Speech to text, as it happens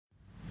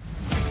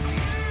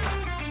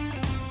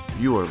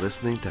You are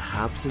listening to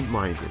Habsent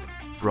Minded,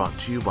 brought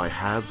to you by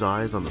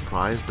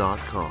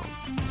HabsEyesOnThePrize.com.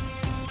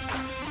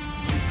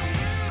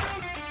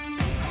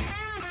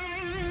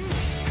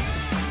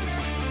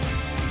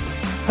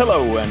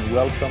 Hello and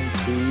welcome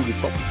to the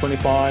Top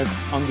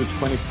 25, Under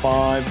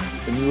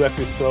 25, the new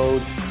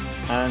episode.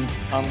 And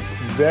I'm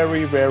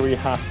very, very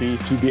happy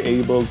to be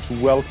able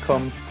to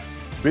welcome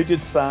Bridget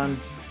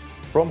Sands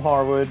from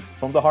Harvard,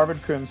 from the Harvard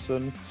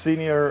Crimson,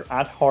 senior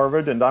at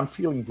Harvard. And I'm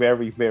feeling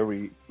very,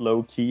 very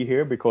low key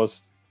here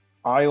because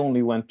I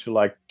only went to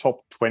like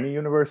top 20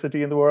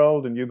 university in the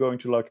world and you're going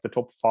to like the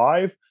top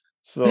 5.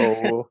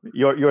 So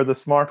you're the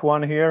smart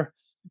one here.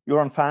 You're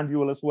on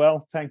FanDuel as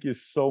well. Thank you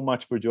so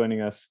much for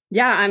joining us.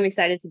 Yeah, I'm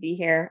excited to be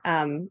here.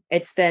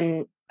 It's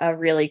been a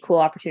really cool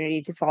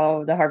opportunity to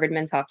follow the Harvard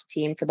men's hockey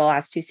team for the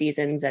last 2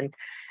 seasons. And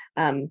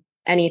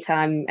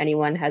anytime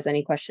anyone has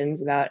any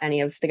questions about any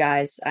of the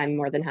guys, I'm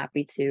more than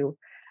happy to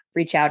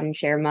reach out and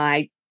share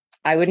my,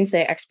 I wouldn't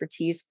say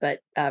expertise, but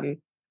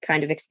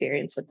kind of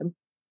experience with them.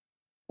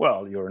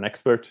 Well, you're an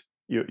expert.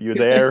 You're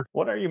there.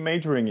 What are you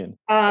majoring in?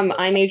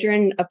 I major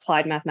in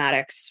applied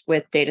mathematics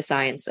with data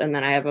science, and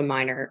then I have a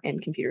minor in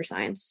computer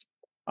science.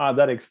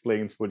 That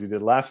explains what you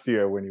did last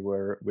year when you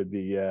were with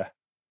the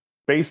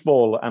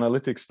baseball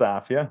analytics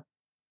staff, yeah?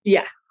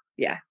 Yeah.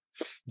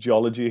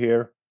 Geology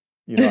here.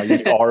 You know, I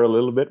used R a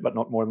little bit, but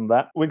not more than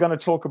that. We're going to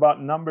talk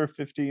about number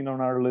 15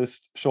 on our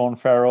list, Sean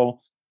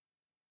Farrell.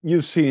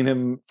 You've seen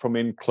him from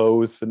in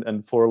close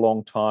and for a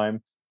long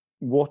time.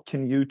 What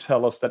can you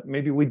tell us that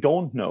maybe we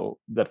don't know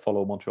that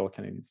follow Montreal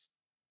Canadiens?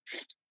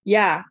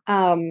 Yeah,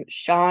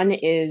 Sean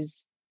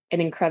is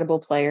an incredible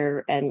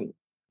player and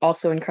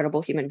also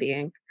incredible human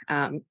being.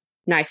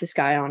 Nicest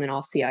guy on and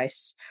off the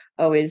ice.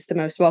 Always the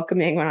most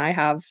welcoming when I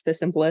have the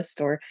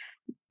simplest or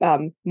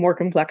more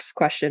complex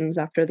questions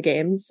after the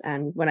games.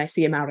 And when I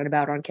see him out and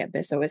about on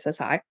campus, always says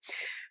hi.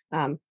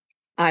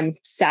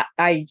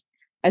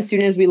 As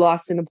soon as we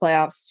lost in the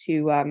playoffs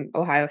to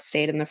Ohio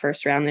State in the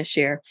first round this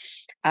year,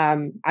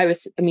 I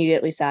was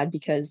immediately sad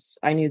because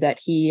I knew that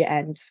he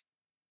and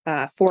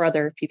 4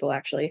 other people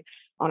actually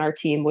on our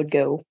team would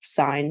go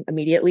sign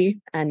immediately,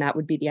 and that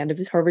would be the end of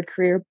his Harvard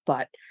career.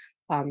 But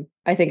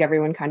I think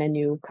everyone kind of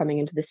knew coming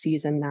into the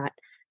season that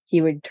he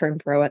would turn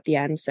pro at the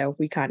end, so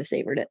we kind of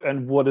savored it.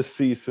 And what a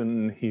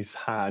season he's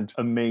had.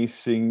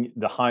 Amazing.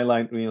 The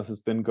highlight reel has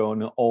been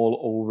going all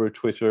over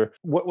Twitter.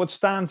 What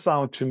stands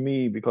out to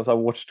me, because I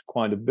watched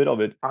quite a bit of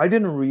it, I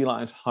didn't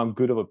realize how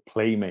good of a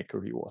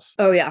playmaker he was.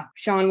 Oh yeah,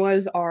 Sean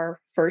was our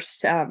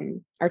first,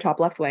 our top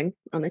left wing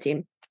on the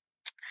team.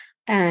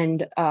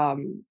 And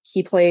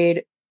he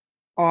played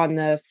on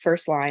the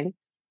first line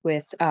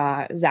with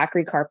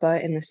Zachary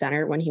Karpa in the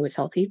center when he was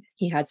healthy.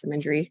 He had some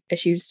injury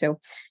issues, so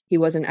he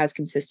wasn't as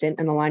consistent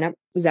in the lineup.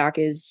 Zach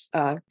is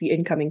the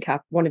incoming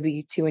one of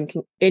the 2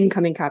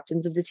 incoming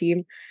captains of the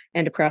team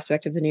and a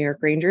prospect of the New York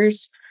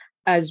Rangers,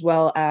 as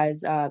well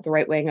as the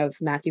right wing of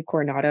Matthew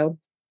Coronado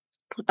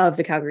of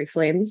the Calgary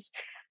Flames.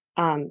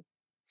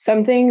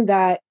 Something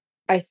that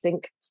I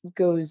think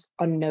goes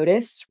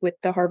unnoticed with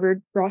the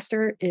Harvard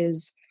roster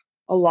is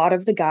a lot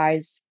of the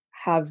guys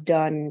have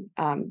done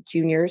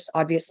juniors,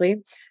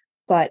 obviously,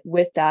 but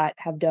with that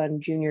have done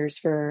juniors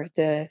for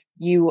the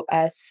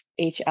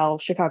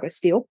USHL Chicago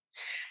Steel.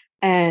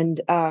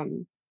 And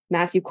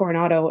Matthew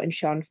Coronado and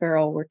Sean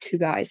Farrell were 2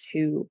 guys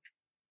who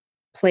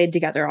played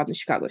together on the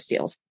Chicago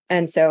Steels.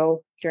 And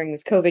so during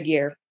this COVID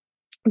year,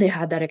 they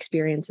had that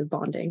experience of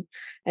bonding.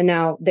 And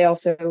now they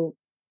also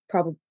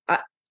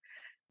are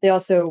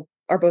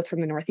both from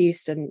the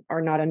Northeast and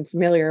are not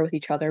unfamiliar with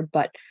each other,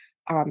 but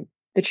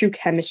the true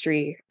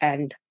chemistry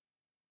and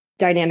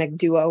dynamic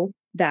duo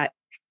that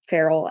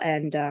Farrell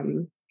and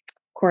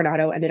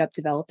Coronado ended up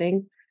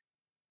developing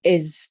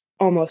is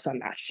almost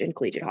unmatched in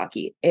collegiate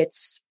hockey.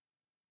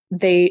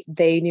 They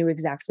knew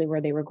exactly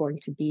where they were going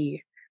to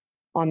be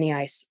on the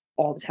ice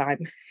all the time.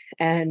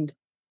 And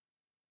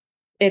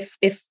if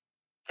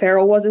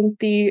Farrell wasn't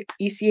the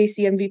ECAC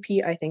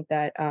MVP, I think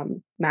that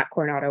Matt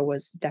Coronado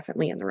was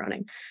definitely in the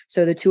running.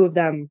 So the 2 of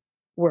them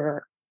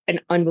were an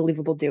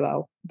unbelievable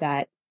duo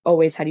that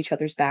always had each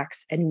other's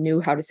backs and knew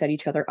how to set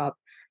each other up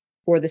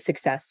for the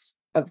success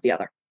of the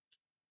other.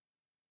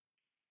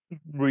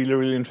 Really,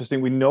 really interesting.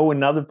 We know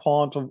another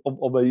part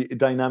of a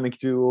dynamic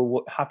duo,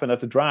 what happened at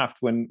the draft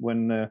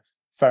when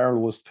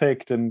Farrell was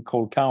picked and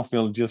Cole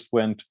Caulfield just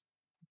went,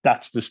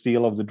 that's the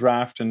steal of the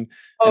draft. And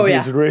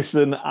he's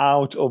risen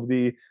out of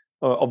the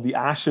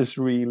ashes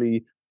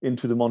really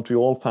into the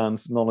Montreal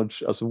fans'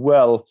 knowledge as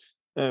well.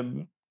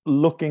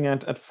 Looking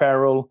at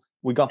Farrell,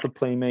 we got the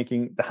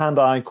playmaking. The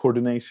hand-eye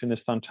coordination is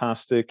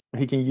fantastic.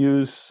 He can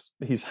use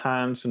his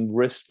hands and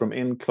wrist from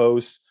in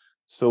close.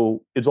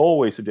 So it's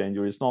always a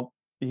danger. It's not,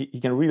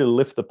 he can really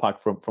lift the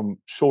puck from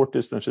short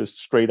distances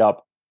straight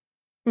up.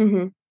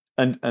 Mm-hmm.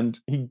 And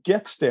he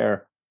gets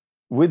there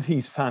with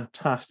his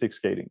fantastic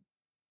skating.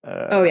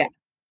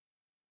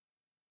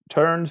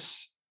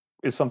 Turns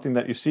is something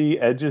that you see.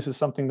 Edges is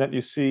something that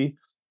you see.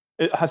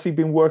 Has he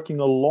been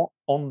working a lot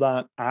on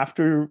that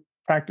after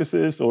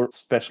practices or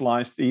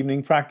specialized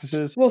evening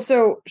practices? Well,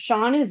 so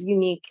Sean is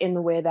unique in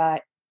the way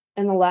that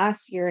in the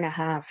last year and a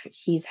half,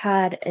 he's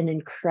had an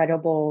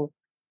incredible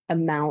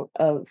amount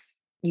of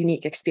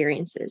unique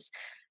experiences.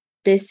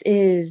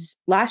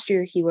 Last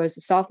year he was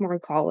a sophomore in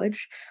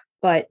college,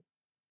 but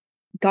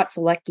got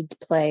selected to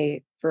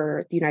play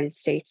for the United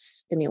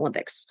States in the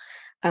Olympics.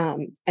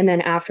 And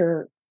then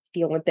after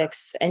the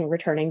Olympics and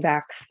returning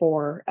back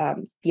for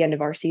the end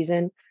of our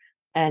season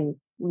and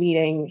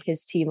leading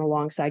his team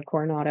alongside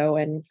Coronado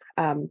and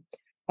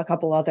a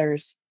couple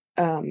others.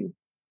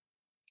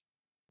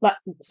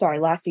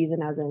 Last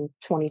season, as in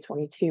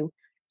 2022,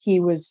 he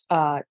was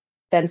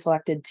then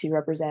selected to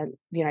represent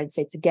the United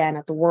States again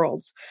at the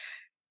Worlds.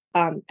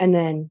 And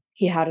then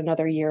he had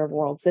another year of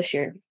Worlds this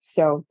year.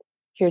 So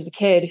here's a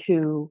kid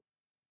who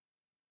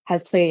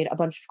has played a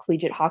bunch of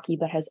collegiate hockey,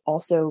 but has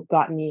also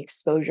gotten the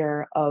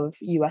exposure of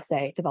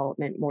USA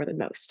development more than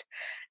most.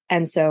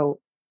 And so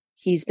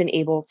he's been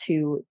able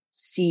to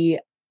see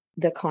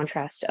the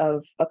contrast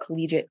of a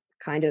collegiate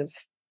kind of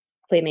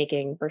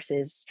playmaking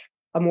versus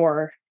a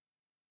more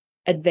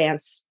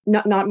advanced,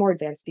 not more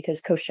advanced, because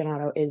Coach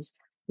Donato is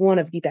one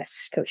of the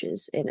best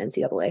coaches in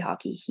NCAA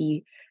hockey.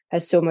 He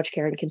has so much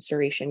care and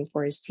consideration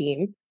for his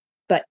team,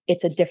 but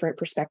it's a different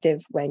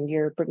perspective when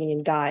you're bringing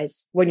in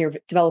guys, when you're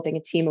developing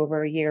a team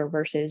over a year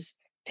versus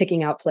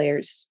picking out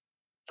players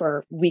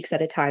for weeks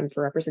at a time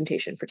for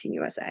representation for Team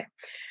USA.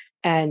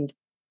 And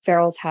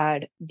Farrell's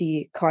had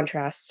the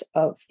contrast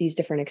of these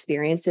different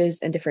experiences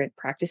and different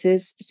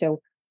practices.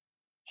 So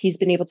he's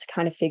been able to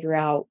kind of figure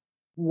out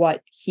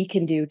what he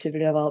can do to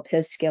develop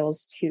his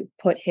skills to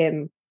put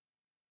him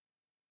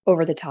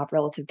over the top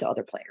relative to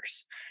other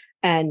players.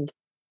 And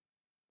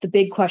the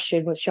big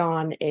question with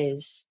Sean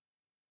is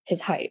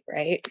his height,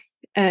 right?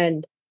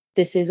 And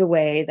this is a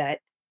way that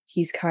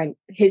his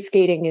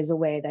skating is a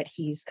way that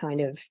he's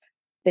kind of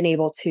been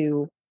able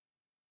to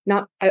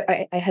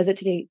I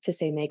hesitate to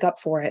say make up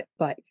for it,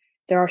 but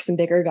there are some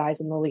bigger guys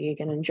in the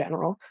league and in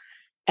general.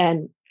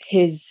 And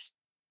his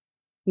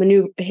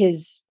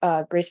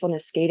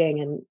gracefulness skating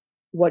and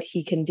what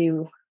he can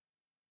do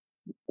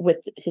with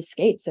his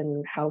skates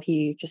and how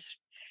he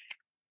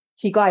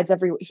glides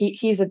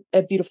he's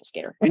a beautiful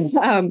skater.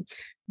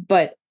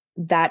 But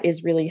that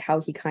is really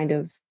how he kind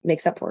of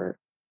makes up for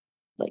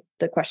like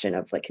the question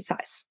of like his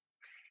size.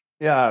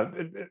 Yeah,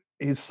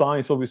 his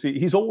size, obviously,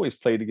 he's always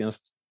played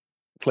against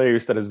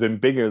players that has been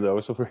bigger though.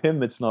 So for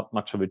him, it's not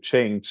much of a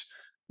change.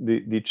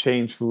 The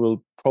change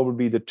will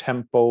probably be the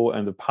tempo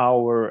and the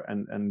power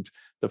and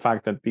the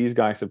fact that these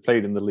guys have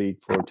played in the league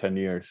for 10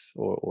 years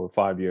or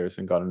 5 years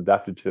and gotten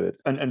adapted to it.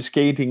 And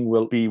skating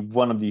will be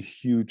one of the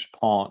huge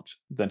parts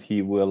that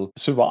he will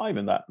survive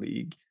in that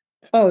league.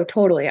 Oh,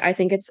 totally. I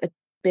think it's a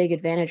big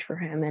advantage for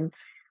him.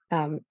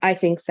 And I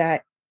think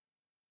that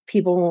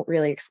people won't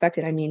really expect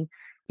it. I mean,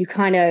 you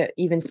kind of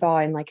even saw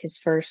in like his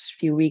first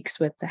few weeks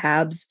with the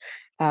Habs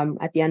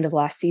at the end of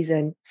last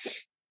season,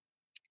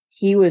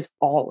 he was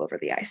all over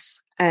the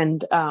ice.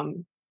 And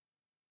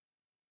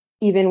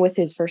even with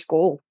his first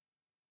goal,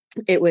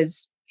 it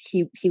was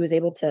he was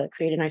able to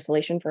create an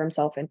isolation for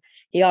himself, and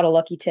he got a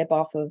lucky tip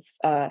off of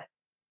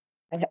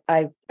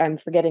I'm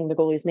forgetting the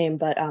goalie's name,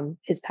 but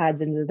his pads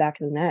into the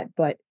back of the net.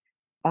 But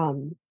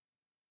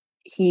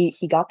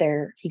he got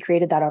there. He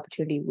created that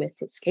opportunity with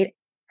his skating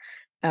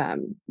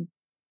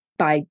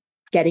by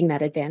getting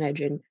that advantage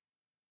and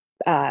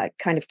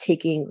kind of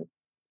taking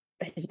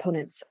his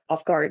opponents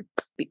off guard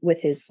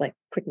with his like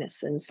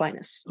quickness and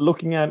slyness.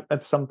 Looking at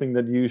something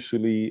that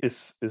usually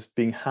is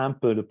being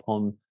hampered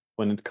upon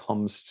when it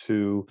comes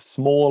to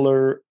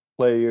smaller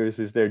players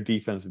is their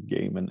defensive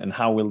game and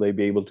how will they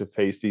be able to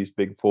face these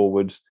big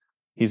forwards.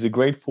 He's a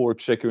great forward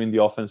checker in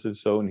the offensive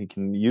zone. He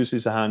can use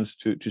his hands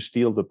to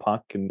steal the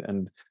puck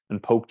and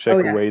poke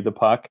check away the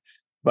puck.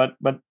 But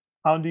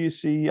how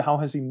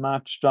has he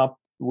matched up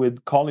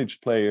with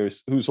college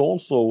players who's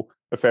also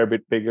a fair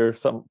bit bigger,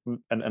 some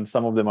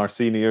of them are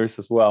seniors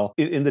as well,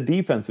 in the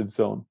defensive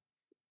zone?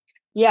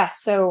 Yeah,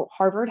 so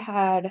Harvard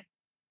had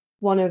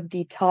one of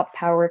the top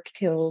power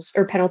kills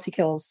or penalty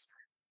kills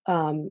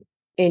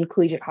in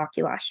collegiate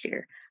hockey last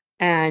year.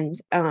 And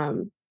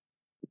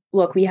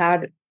look, we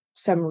had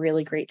some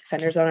really great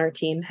defenders on our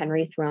team.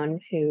 Henry Thrun,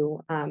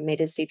 who made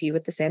his debut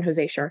with the San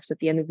Jose Sharks at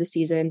the end of the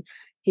season.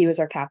 He was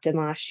our captain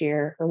last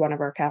year, or one of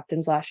our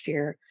captains last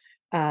year.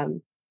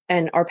 And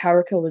our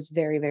power kill was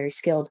very, very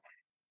skilled.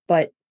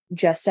 But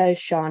just as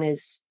Sean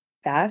is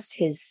fast,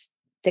 his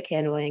stick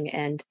handling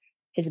and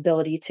his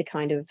ability to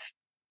kind of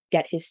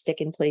get his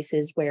stick in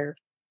places where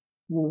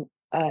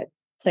a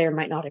player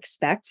might not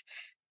expect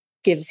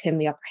gives him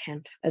the upper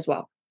hand as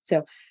well.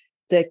 So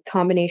the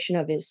combination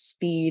of his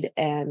speed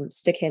and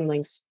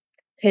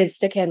his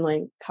stick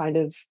handling kind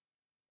of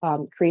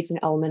creates an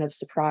element of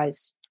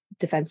surprise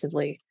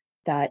defensively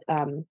that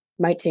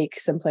might take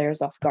some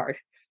players off guard.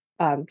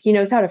 He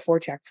knows how to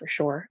forecheck for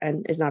sure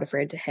and is not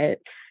afraid to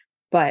hit.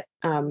 But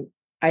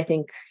I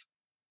think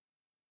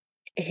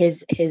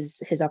his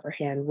upper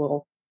hand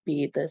will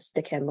be the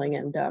stick handling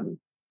and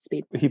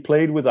speed. He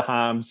played with the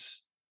Habs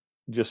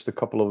just a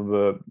couple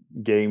of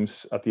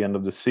games at the end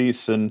of the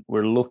season.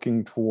 We're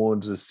looking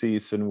towards a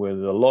season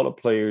with a lot of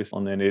players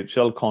on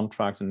NHL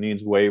contracts and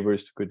needs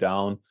waivers to go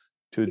down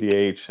to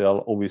the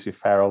AHL. Obviously,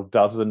 Farrell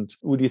doesn't.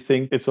 Would you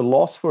think it's a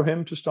loss for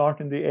him to start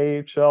in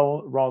the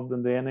AHL rather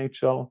than the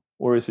NHL?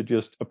 Or is it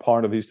just a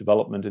part of his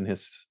development in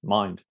his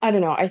mind? I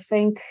don't know. I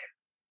think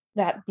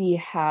that the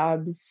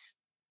Habs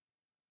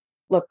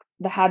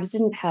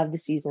didn't have the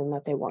season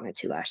that they wanted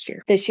to last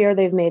year. This year,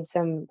 they've made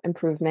some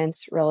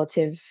improvements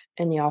relative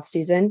in the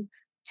offseason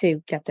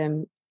to get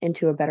them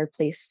into a better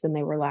place than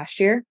they were last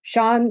year.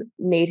 Sean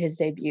made his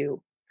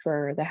debut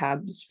for the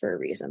Habs for a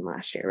reason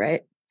last year,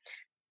 right?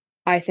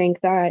 I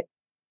think that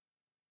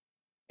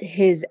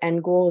his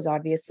end goal is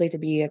obviously to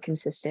be a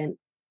consistent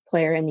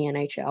player in the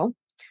NHL.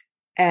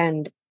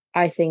 And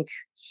I think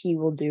he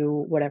will do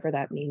whatever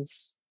it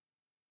means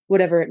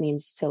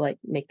to like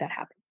make that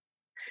happen.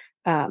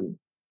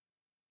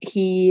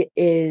 He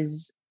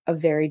is a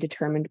very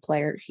determined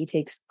player.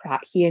 He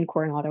and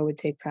Coronado would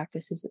take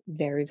practices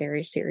very,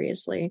 very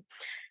seriously.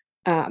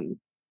 And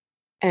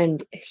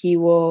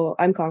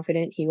I'm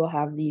confident he will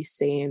have the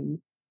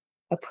same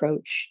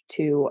approach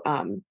to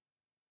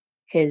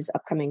his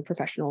upcoming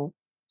professional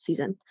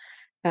season.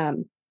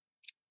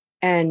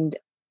 And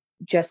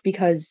just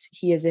because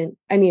he's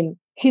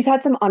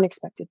had some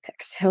unexpected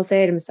picks. He'll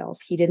say it himself.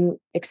 He didn't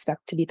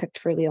expect to be picked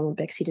for the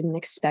Olympics. He didn't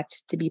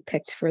expect to be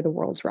picked for the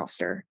World's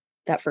roster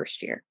that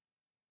first year.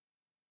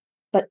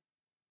 But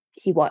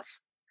he was.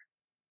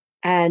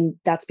 And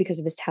that's because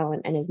of his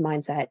talent and his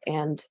mindset.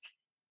 And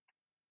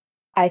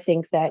I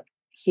think that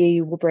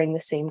he will bring the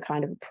same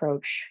kind of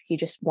approach. He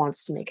just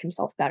wants to make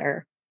himself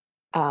better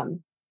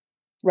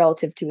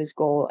relative to his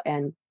goal.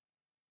 And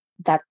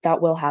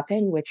that will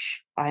happen,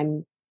 which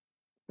I'm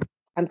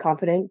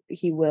confident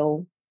he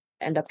will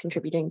end up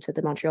contributing to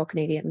the Montreal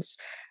Canadiens,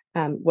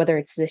 whether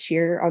it's this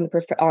year on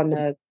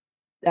the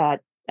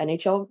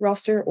NHL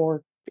roster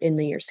or in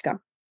the years to come.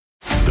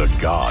 The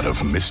god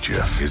of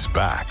mischief is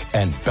back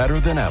and better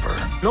than ever.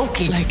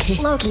 Loki.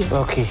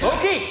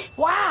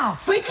 Wow,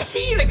 great to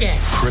see you again.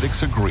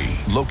 Critics agree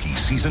Loki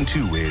Season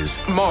 2 is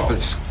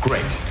marvelous,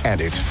 great.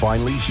 And it's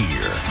finally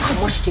here.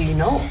 How much do you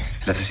know?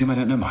 Let's assume I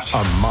don't know much.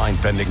 A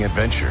mind-bending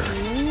adventure.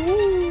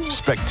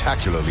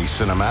 Spectacularly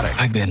cinematic.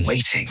 I've been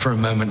waiting for a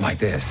moment like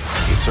this.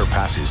 It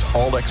surpasses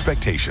all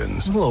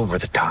expectations. A little over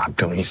the top,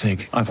 don't you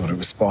think? I thought it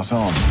was spot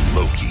on.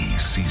 Loki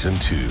Season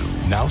 2,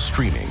 now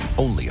streaming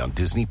only on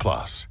Disney+.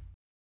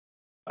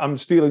 I'm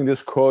stealing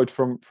this quote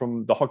from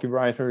the Hockey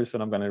Writers,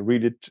 and I'm going to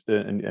read it,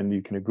 and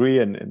you can agree,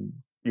 and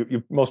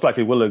you most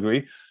likely will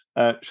agree.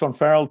 Sean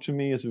Farrell, to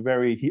me, is a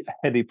very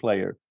heady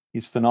player.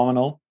 He's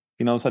phenomenal.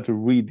 He knows how to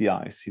read the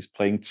ice. He's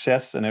playing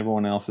chess, and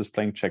everyone else is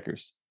playing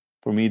checkers.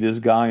 For me, this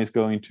guy is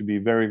going to be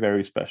very,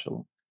 very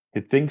special.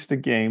 He thinks the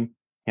game.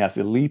 He has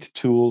elite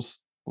tools,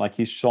 like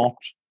his shot,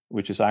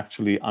 which is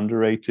actually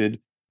underrated.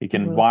 He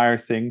can wire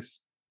things.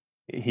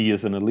 He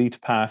is an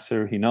elite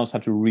passer. He knows how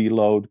to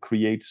reload,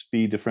 create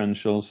speed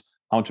differentials,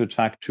 how to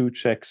attack two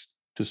checks,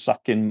 to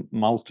suck in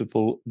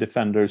multiple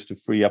defenders to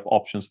free up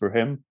options for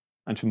him,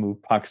 and to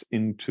move pucks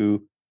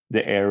into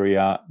the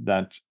area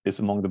that is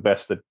among the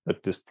best that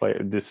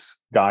this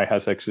guy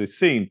has actually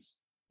seen.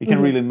 He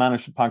can really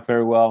manage the puck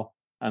very well,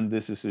 and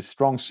this is his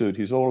strong suit.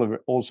 He's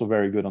also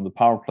very good on the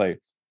power play.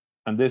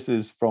 And this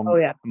is from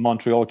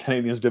Montreal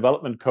Canadiens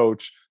development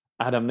coach,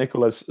 Adam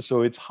Nicholas.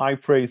 So it's high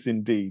praise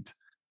indeed.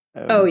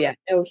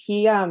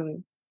 He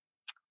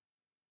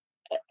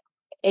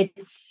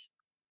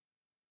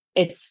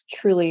it's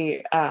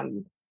truly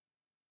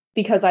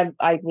because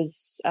I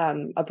was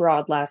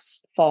abroad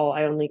last fall.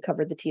 I only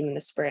covered the team in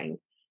the spring,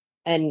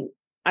 and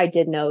I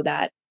did know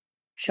that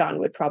Sean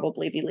would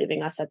probably be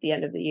leaving us at the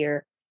end of the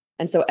year.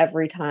 And so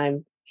every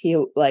time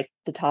the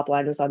top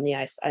line was on the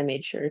ice, I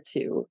made sure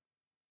to,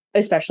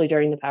 especially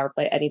during the power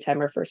play,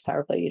 anytime our first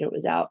power play unit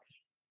was out,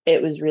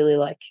 it was really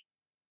like,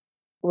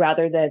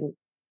 rather than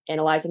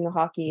analyzing the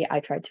hockey, I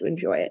tried to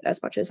enjoy it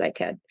as much as I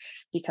could,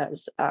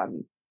 because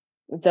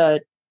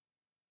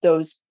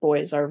those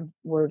boys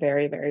were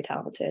very, very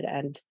talented,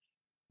 and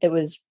it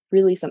was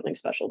really something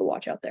special to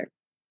watch out there.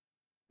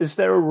 Is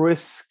there a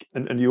risk,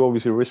 and you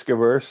obviously risk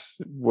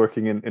averse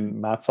working in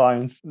math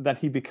science, that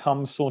he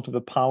becomes sort of a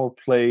power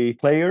play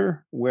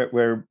player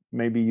where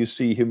maybe you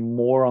see him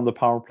more on the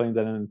power play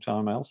than any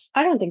time else?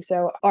 I don't think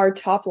so. Our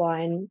top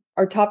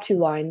two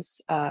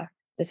lines, the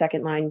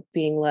second line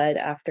being led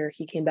after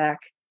he came back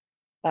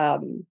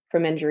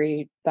from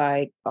injury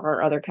by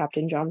our other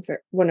captain,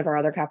 one of our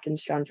other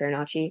captains, John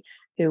Farinacci,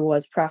 who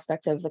was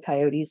prospect of the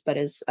Coyotes, but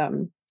is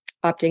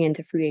opting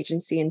into free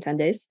agency in 10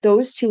 days.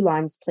 Those two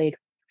lines played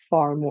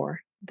far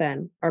more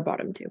than our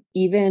bottom two.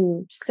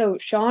 Even so,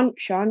 Sean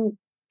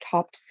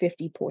topped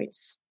 50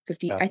 points.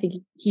 50. Yeah. I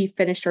think he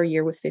finished our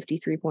year with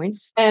 53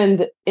 points.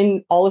 And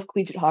in all of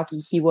collegiate hockey,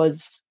 he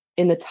was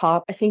in the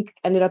top, I think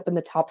ended up in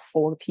the top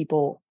 4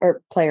 people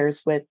or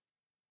players with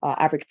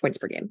average points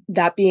per game.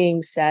 That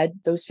being said,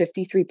 those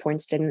 53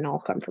 points didn't all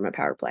come from a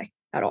power play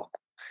at all.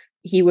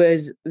 He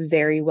was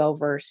very well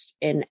versed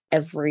in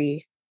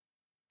every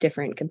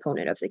different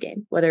component of the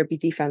game, whether it be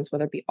defense,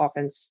 whether it be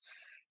offense,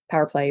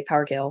 power play,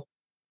 power kill,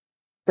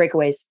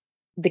 breakaways.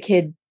 The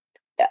kid,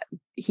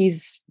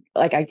 he's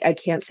like, I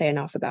can't say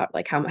enough about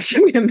like how much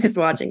I'm gonna miss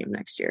watching him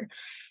next year.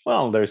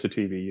 Well, there's the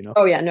TV, you know.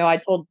 Oh yeah, no,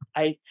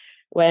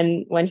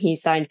 when he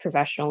signed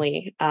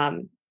professionally,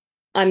 I'm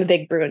a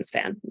big Bruins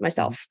fan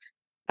myself.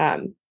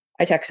 I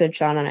texted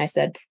Sean and I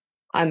said,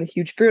 I'm a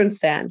huge Bruins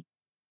fan,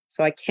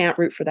 so I can't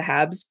root for the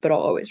Habs, but I'll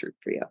always root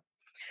for you.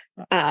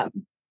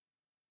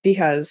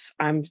 Because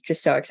I'm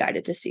just so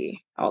excited to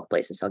see all the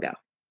places he'll go.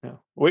 Yeah.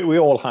 We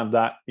all have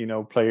that, you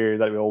know, player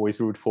that we always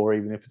root for,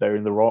 even if they're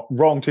in the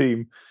wrong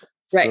team.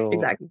 Right,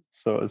 exactly.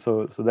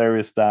 So there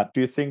is that.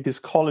 Do you think his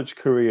college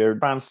career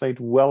translate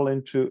well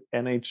into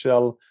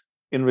NHL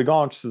in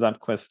regards to that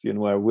question,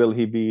 where will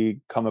he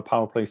become a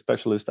power play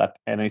specialist at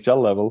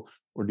NHL level,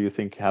 or do you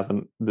think he has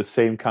the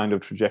same kind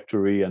of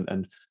trajectory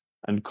and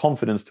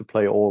confidence to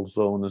play all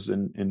zones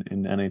in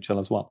NHL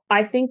as well?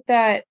 I think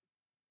that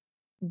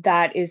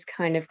is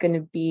kind of going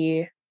to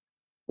be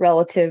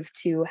relative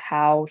to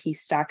how he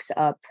stacks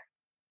up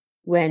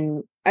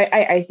when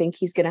I think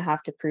he's going to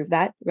have to prove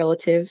that,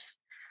 relatively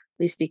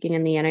speaking,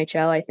 in the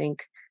NHL. I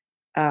think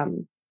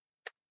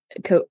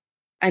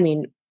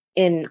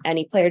in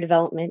any player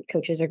development,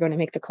 coaches are going to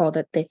make the call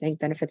that they think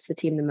benefits the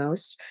team the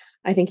most.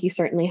 I think he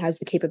certainly has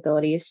the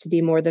capabilities to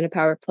be more than a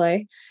power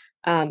play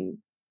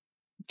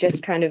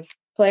just kind of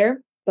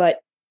player. But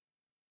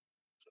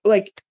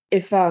like,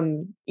 if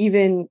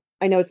even,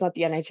 I know it's not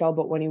the NHL,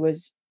 but when he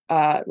was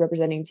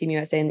representing Team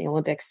USA in the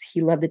Olympics,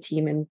 he led the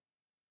team in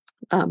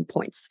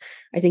points.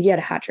 I think he had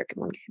a hat trick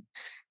in one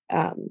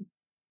game.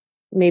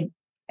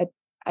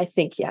 I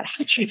think he had a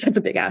hat trick. That's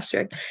a big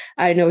asterisk.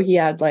 I know he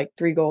had like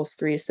 3 goals,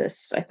 3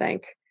 assists, I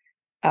think,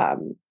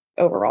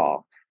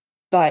 overall.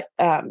 But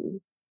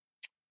and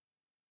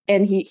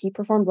he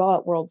performed well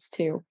at Worlds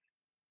too.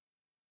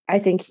 I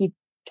think he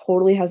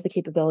totally has the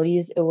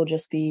capabilities. It will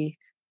just be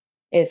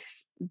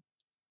if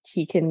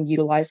he can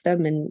utilize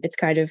them, and it's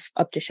kind of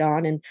up to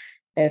Sean. And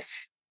if,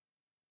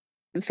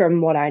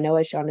 from what I know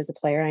as Sean as a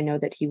player, I know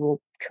that he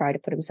will try to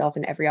put himself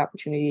in every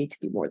opportunity to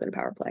be more than a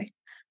power play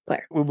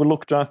player. We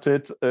looked at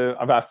it.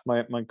 I've asked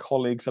my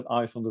colleagues at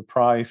Eyes on the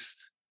Prize,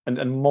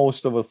 and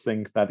most of us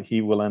think that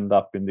he will end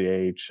up in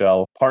the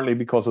AHL, partly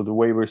because of the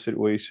waiver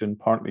situation,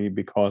 partly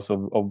because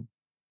of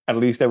at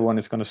least everyone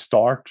is going to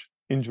start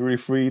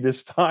injury-free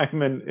this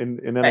time in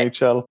Right.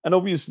 NHL. And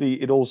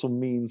obviously, it also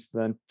means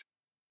that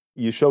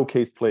you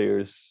showcase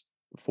players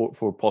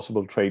for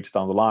possible trades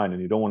down the line,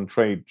 and you don't want to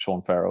trade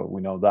Sean Farrell.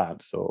 We know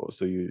that. So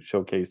you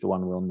showcase the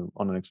one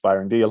on an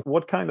expiring deal.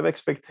 What kind of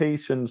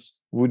expectations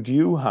would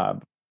you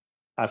have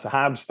as a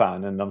Habs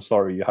fan? And I'm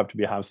sorry, you have to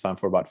be a Habs fan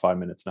for about 5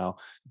 minutes now.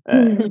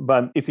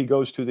 But if he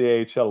goes to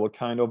the AHL, what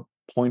kind of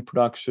point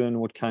production,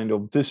 what kind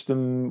of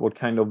system, what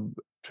kind of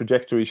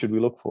trajectory should we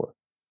look for?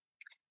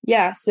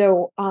 Yeah,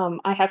 so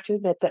I have to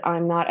admit that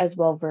I'm not as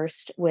well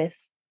versed with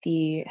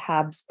the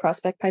Habs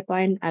prospect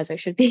pipeline as I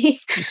should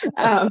be.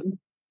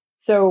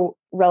 So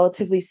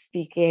relatively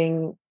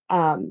speaking,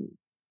 I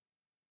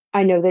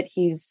know that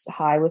he's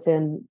high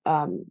within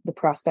the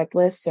prospect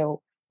list.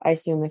 So I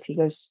assume if he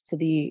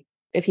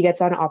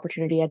gets on an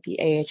opportunity at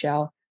the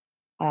AHL,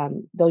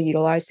 they'll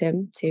utilize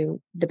him to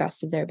the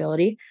best of their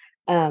ability.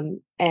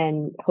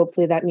 And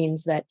hopefully that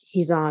means that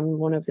he's on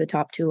one of the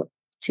top two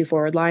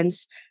forward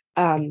lines.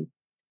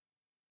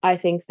 I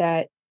think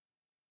that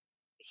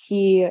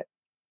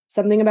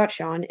something about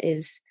Sean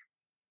is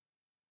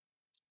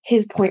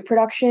his point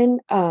production.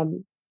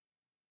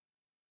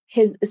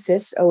 His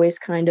assists always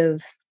kind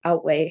of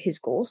outweigh his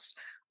goals,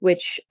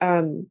 which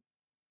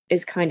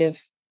is kind of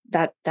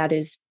that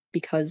is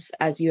because,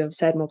 as you have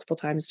said multiple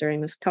times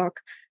during this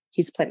talk,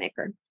 he's a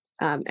playmaker,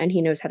 and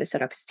he knows how to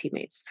set up his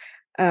teammates.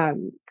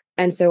 And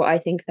so I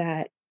think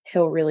that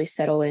he'll really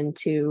settle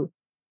into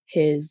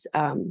his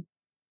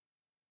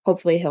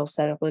hopefully he'll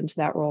settle into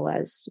that role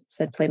as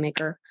said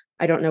playmaker.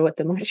 I don't know what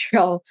the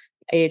Montreal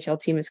AHL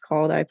team is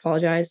called. I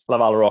apologize.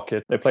 Laval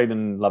Rocket. They played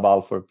in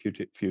Laval for a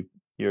few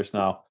years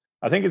now.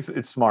 I think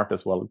it's smart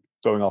as well,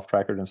 going off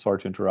track and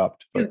sorry to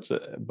interrupt, but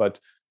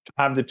to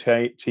have the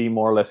team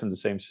more or less in the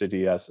same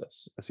city as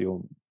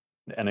your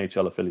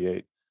NHL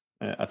affiliate,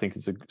 I think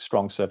it's a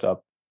strong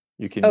setup.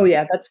 You can. Oh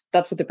yeah,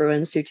 that's what the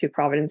Bruins do too.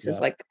 Providence is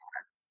like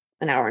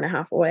an hour and a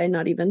half away,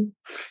 not even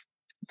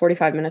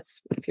 45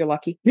 minutes if you're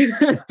lucky.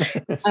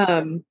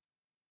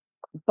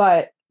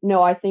 But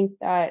no, I think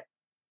that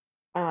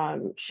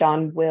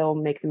Sean will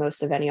make the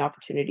most of any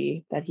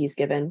opportunity that he's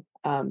given.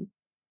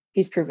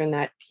 He's proven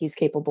that he's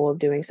capable of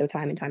doing so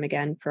time and time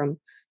again, from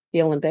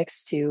the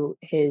Olympics to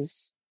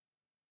his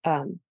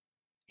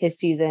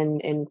season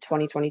in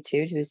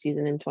 2022 to his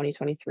season in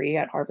 2023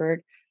 at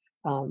Harvard,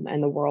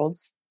 and the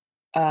Worlds.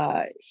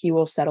 He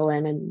will settle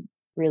in and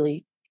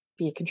really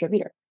be a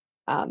contributor.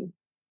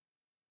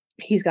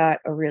 He's got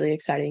a really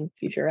exciting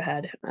future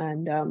ahead,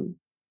 and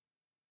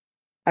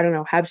I don't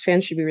know, Habs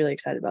fans should be really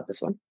excited about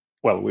this one.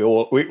 Well, we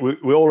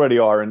already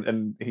are,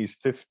 and he's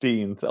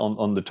 15th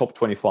on the top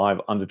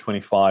 25 under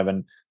 25,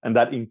 and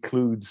that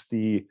includes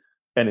the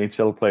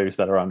NHL players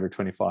that are under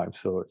 25.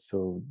 So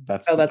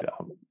that's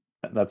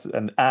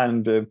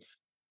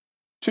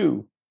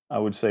two, I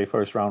would say,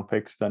 first round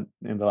picks that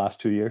in the last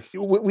 2 years.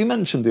 We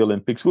mentioned the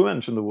Olympics, we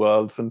mentioned the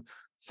Worlds, and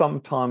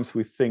sometimes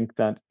we think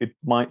that it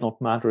might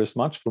not matter as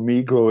much. For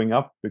me, growing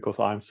up, because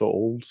I'm so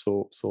old,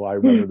 so I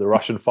remember the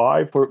Russian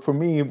Five. For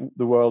me,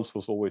 the Worlds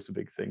was always a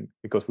big thing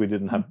because we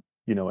didn't have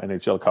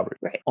NHL coverage.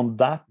 Right. On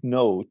that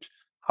note,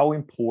 how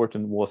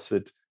important was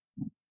it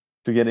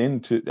to get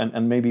into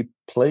and maybe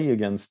play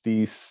against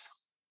these,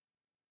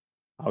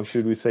 how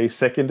should we say,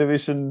 second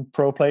division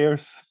pro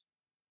players?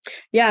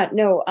 Yeah,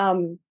 no.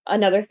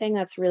 Another thing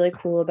that's really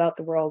cool about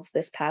the Worlds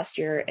this past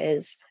year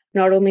is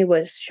not only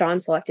was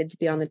Sean selected to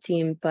be on the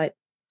team, but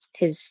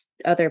his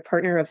other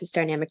partner of his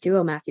dynamic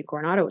duo, Matthew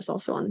Coronado, was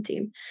also on the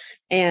team.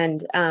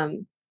 And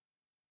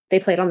they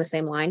played on the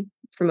same line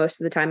for most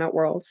of the time at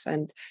Worlds.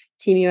 And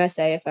Team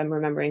USA, if I'm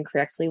remembering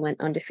correctly,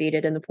 went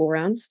undefeated in the pool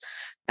rounds,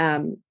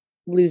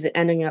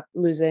 ending up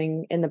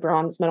losing in the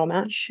bronze medal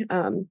match,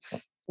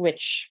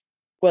 which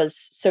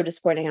was so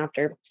disappointing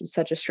after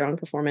such a strong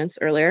performance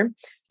earlier.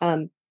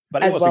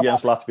 But it was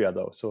against Latvia,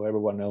 though, so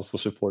everyone else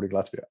was supporting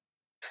Latvia.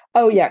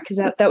 Oh yeah, because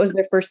that was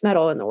their first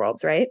medal in the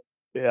Worlds, right?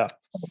 Yeah,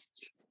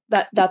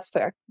 that's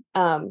fair.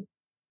 I'm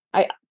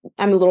a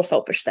little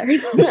selfish there.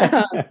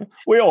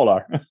 We all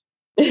are.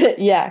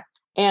 Yeah,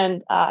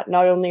 and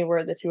not only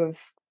were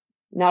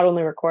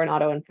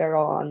Coronado and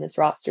Farrell on this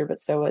roster, but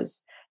so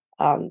was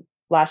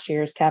last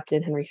year's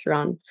captain Henry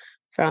Thron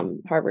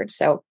from Harvard.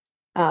 So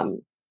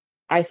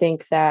I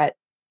think that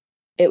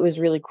it was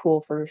really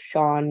cool for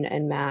Sean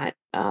and Matt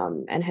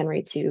and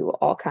Henry to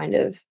all kind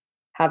of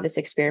have this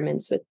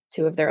experiments with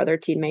two of their other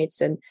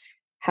teammates and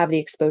have the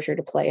exposure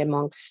to play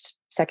amongst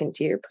second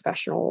tier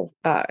professional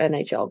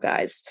NHL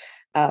guys.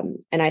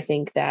 And I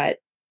think that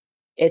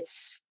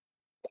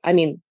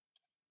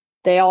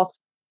they all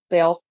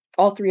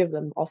three of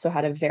them also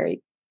had a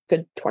very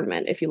good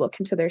tournament. If you look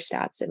into their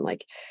stats and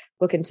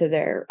look into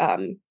their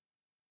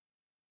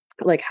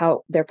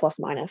how their plus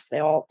minus, they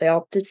all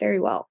did very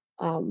well.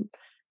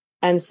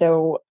 And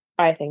so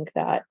I think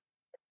that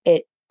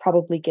it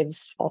probably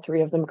gives all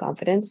three of them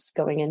confidence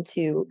going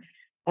into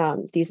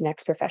these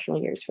next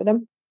professional years for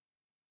them,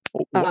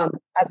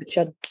 as it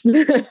should.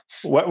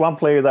 One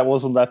player that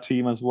was on that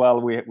team as well,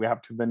 we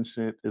have to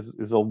mention it,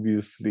 is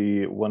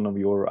obviously one of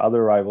your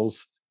other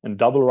rivals and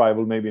double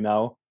rival maybe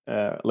now,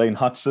 Lane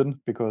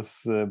Hudson, because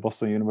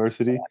Boston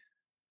University.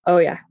 Oh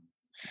yeah,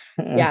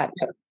 yeah.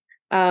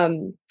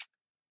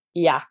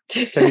 Yeah.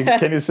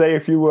 Can you say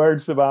a few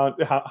words about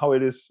how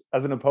it is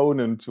as an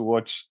opponent to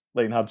watch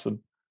Lane Hudson?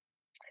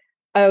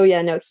 Oh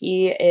yeah, no,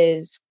 he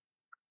is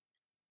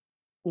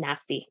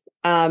nasty.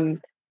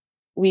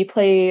 We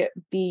play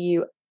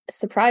BU.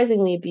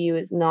 Surprisingly, BU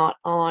is not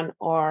on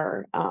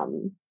our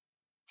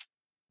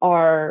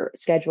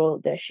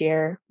schedule this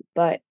year,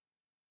 but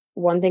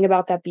one thing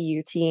about that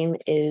BU team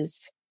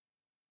is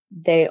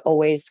they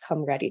always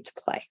come ready to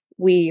play.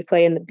 We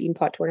play in the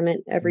Beanpot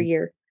tournament every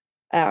year.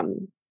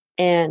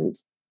 And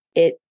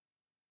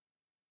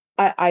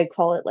I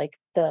call it like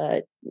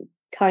the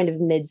kind of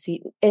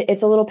mid-season.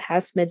 It's a little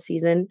past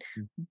mid-season,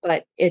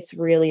 but it's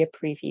really a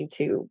preview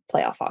to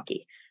playoff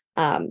hockey.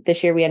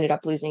 This year we ended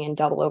up losing in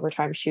double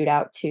overtime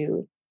shootout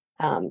to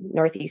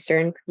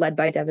Northeastern, led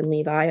by Devin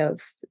Levi of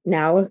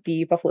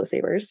the Buffalo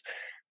Sabres.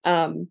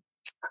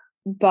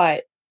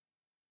 But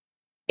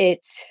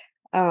it's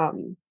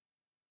Lane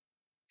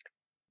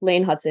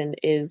Hudson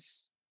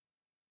he's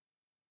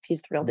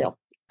the real deal.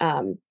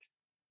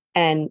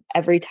 And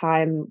every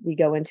time we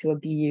go into a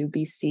BU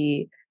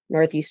BC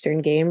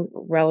Northeastern game,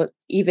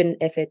 even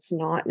if it's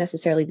not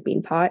necessarily the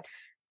Beanpot,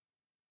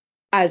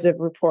 as a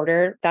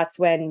reporter, that's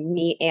when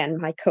me and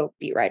my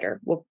co-beat writer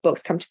will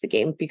both come to the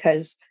game,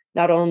 because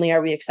not only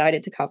are we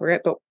excited to cover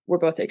it, but we're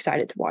both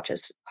excited to watch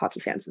as hockey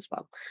fans as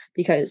well.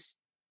 Because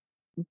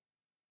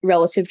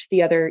relative to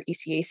the other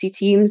ECAC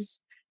teams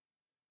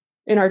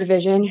in our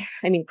division,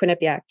 I mean,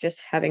 Quinnipiac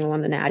just having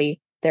won the Natty,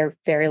 they're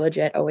very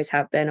legit, always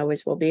have been,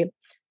 always will be.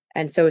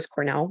 And so is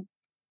Cornell.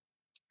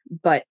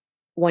 But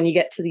when you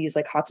get to these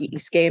like Hockey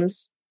East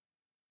games,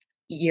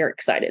 you're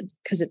excited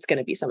because it's going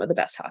to be some of the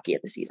best hockey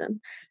of the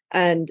season.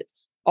 And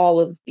all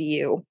of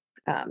BU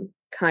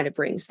kind of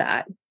brings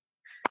that.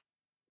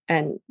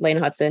 And Lane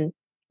Hudson,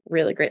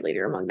 really great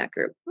leader among that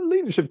group.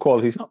 Leadership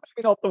qualities,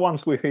 maybe not the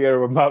ones we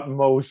hear about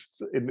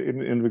most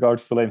in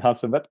regards to Lane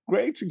Hudson, but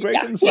great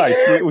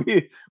insights.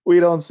 We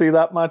don't see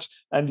that much,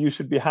 and you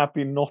should be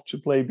happy not to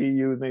play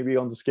BU maybe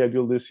on the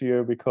schedule this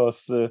year,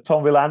 because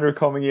Tom Wilander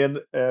coming in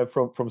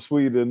from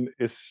Sweden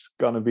is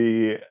going to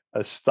be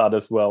a stud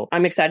as well.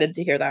 I'm excited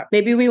to hear that.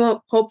 Maybe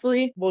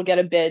hopefully we'll get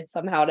a bid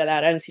somehow to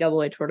that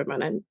NCAA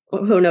tournament, and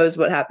who knows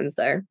what happens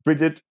there.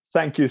 Bridget,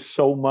 thank you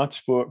so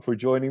much for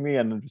joining me,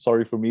 and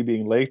sorry for me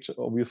being late,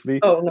 obviously.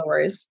 Oh, no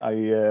worries. I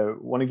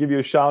want to give you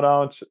a shout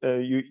out.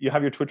 You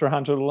have your Twitter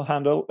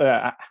handle?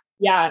 Yeah.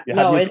 You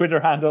have your Twitter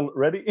handle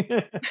ready?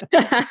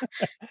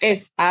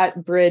 It's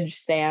at Bridge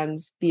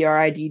Sands,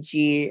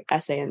 BRIDG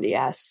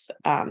SANDS.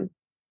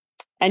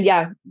 And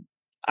yeah,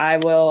 I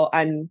will.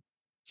 I'm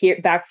here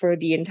back for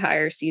the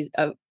entire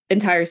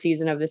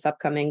season of this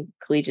upcoming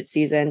collegiate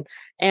season,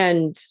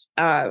 and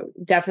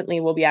definitely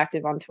will be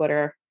active on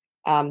Twitter,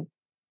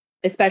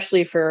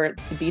 especially for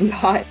the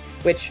Beanbot,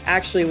 which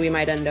actually we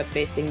might end up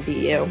facing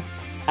BU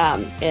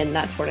in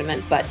that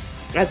tournament. But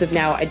as of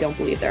now, I don't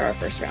believe they're our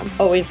first round.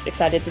 Always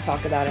excited to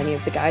talk about any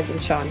of the guys,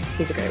 and Sean,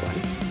 he's a great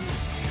one.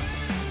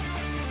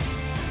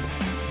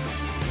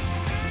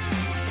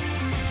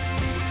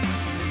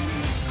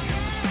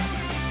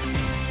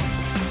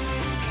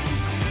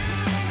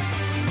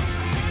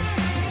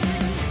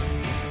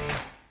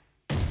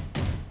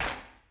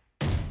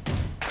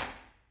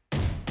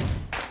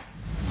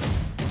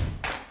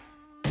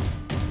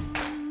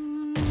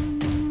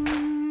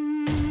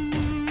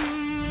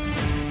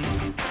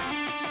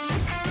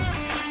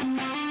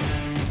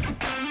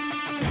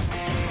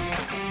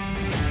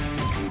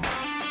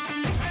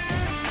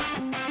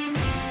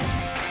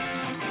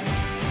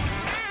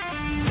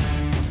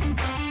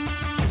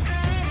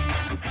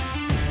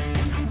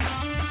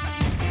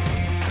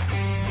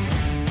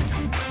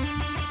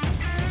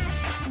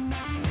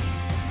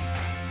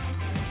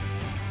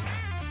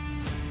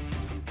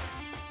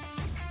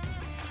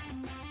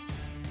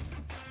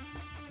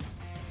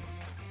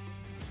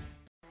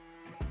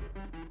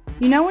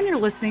 You know when you're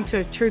listening to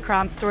a true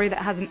crime story that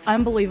has an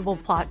unbelievable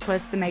plot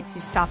twist that makes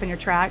you stop in your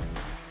tracks?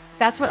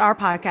 That's what our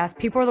podcast,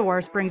 People Are the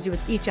Worst, brings you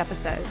with each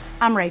episode.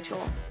 I'm Rachel.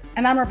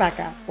 And I'm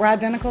Rebecca. We're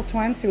identical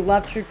twins who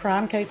love true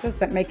crime cases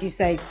that make you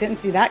say, didn't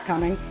see that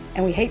coming,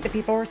 and we hate the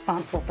people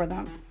responsible for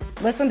them.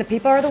 Listen to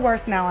People Are the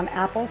Worst now on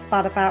Apple,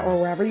 Spotify, or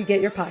wherever you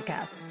get your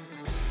podcasts.